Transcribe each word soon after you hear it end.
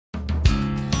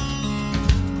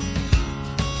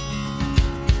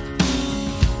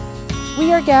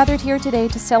We are gathered here today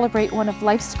to celebrate one of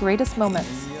life's greatest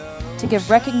moments, to give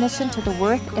recognition to the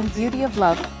worth and beauty of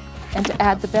love, and to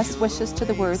add the best wishes to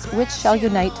the words which shall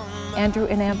unite Andrew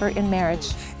and Amber in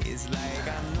marriage.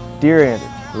 Dear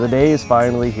Andrew, the day is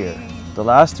finally here. The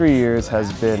last 3 years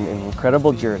has been an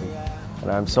incredible journey, and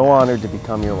I'm so honored to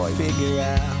become your wife. You've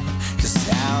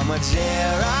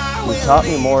taught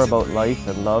me more about life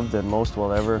and love than most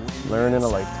will ever learn in a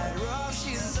lifetime.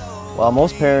 While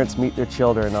most parents meet their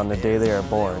children on the day they are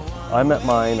born, I met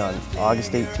mine on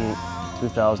August 18,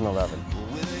 2011,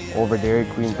 over Dairy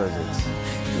Queen blizzards.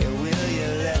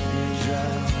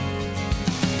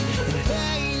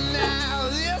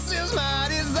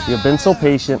 You have been so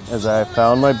patient as I have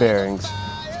found my bearings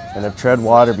and have tread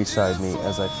water beside me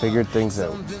as I figured things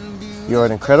out. You are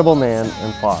an incredible man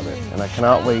and father, and I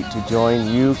cannot wait to join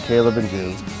you, Caleb and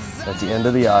Drew, at the end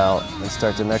of the aisle and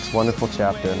start the next wonderful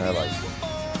chapter in our life.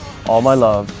 All my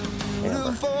love,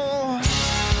 Amber.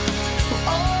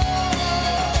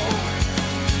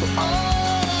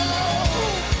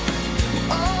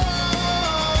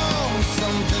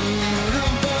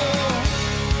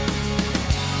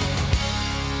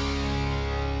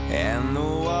 And the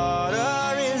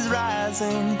water is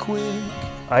rising quick.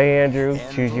 I, Andrew,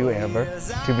 choose you, Amber,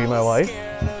 to be my wife.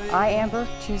 I, Amber,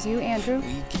 choose you, Andrew,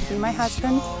 to be my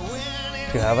husband.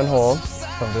 To have and hold,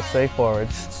 from this day forward.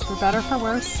 For better, for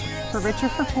worse, for richer,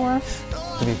 for poor.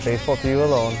 To be faithful to you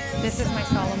alone. This is my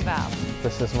solemn vow.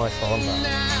 This is my solemn vow.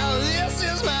 Now this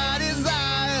is my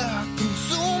desire.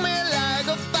 Consume me like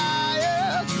a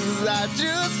fire. 'Cause I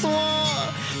just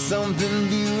want something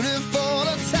beautiful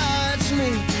to touch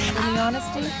me. In the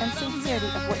honesty and sincerity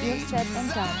of what you have said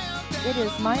and done, it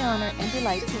is my honor and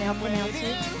delight to now pronounce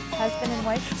you husband and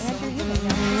wife. Andrew, you may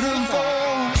now be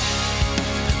involved.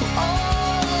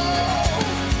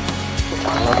 I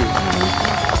love you.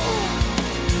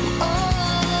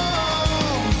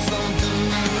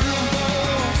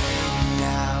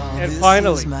 And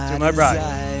finally, to my bride,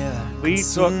 we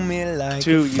took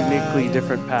two uniquely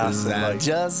different paths in life.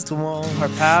 Our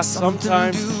paths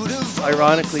sometimes,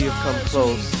 ironically, have come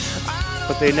close,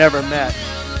 but they never met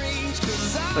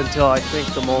until I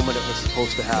think the moment it was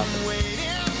supposed to happen.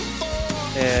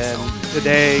 And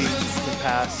today, the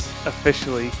paths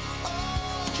officially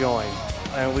join.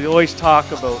 And we always talk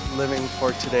about living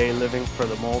for today, living for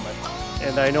the moment.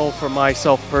 And I know for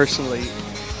myself personally,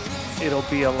 it'll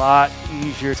be a lot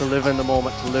easier to live in the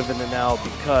moment, to live in the now,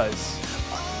 because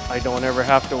I don't ever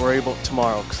have to worry about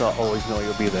tomorrow, because I'll always know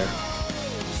you'll be there.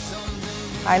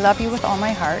 I love you with all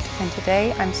my heart, and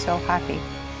today I'm so happy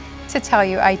to tell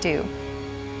you I do.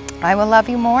 I will love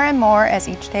you more and more as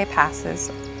each day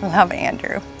passes. Love,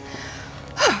 Andrew.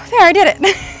 There, I did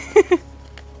it.